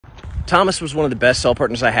Thomas was one of the best cell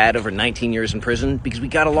partners I had over 19 years in prison because we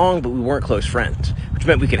got along, but we weren't close friends, which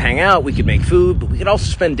meant we could hang out, we could make food, but we could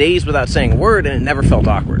also spend days without saying a word, and it never felt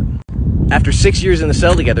awkward. After 6 years in the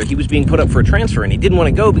cell together, he was being put up for a transfer, and he didn't want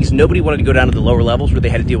to go because nobody wanted to go down to the lower levels where they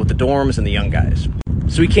had to deal with the dorms and the young guys.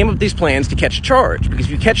 So he came up with these plans to catch a charge, because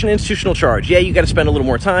if you catch an institutional charge, yeah, you got to spend a little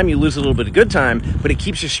more time, you lose a little bit of good time, but it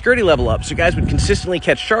keeps your security level up, so guys would consistently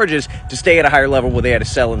catch charges to stay at a higher level where they had a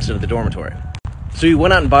cell instead of the dormitory. So he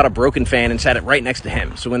went out and bought a broken fan and sat it right next to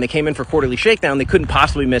him. So when they came in for quarterly shakedown, they couldn't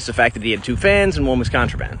possibly miss the fact that he had 2 fans and one was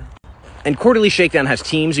contraband. And quarterly shakedown has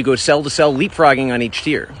teams who go cell to cell leapfrogging on each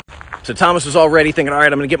tier. So Thomas was already thinking, all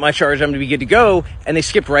right, I'm going to get my charge, I'm going to be good to go. And they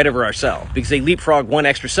skipped right over our cell because they leapfrogged one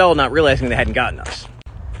extra cell, not realizing they hadn't gotten us.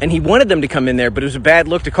 And he wanted them to come in there, but it was a bad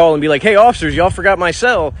look to call and be like, hey, officers, y'all forgot my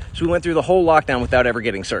cell. So we went through the whole lockdown without ever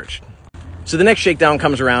getting searched. So the next shakedown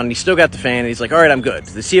comes around, and he's still got the fan, and he's like, all right, I'm good.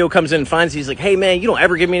 The CO comes in and finds it. He's like, hey, man, you don't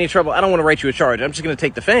ever give me any trouble. I don't want to write you a charge. I'm just going to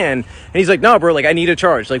take the fan. And he's like, no, bro, like, I need a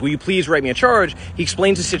charge. Like, will you please write me a charge? He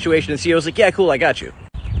explains the situation, and the CO's like, yeah, cool, I got you.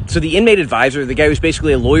 So the inmate advisor, the guy who's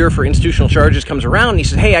basically a lawyer for institutional charges, comes around, and he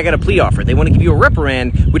says, hey, I got a plea offer. They want to give you a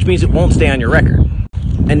reprimand, which means it won't stay on your record.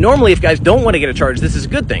 And normally, if guys don't want to get a charge, this is a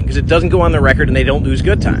good thing, because it doesn't go on their record, and they don't lose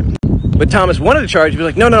good time. But Thomas wanted a charge. He was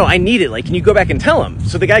like, no, I need it. Like, can you go back and tell him?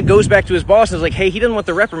 So the guy goes back to his boss and is like, hey, he doesn't want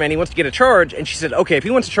the reprimand. He wants to get a charge. And she said, okay, if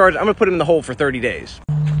he wants a charge, I'm going to put him in the hole for 30 days.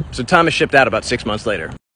 So Thomas shipped out about 6 months later.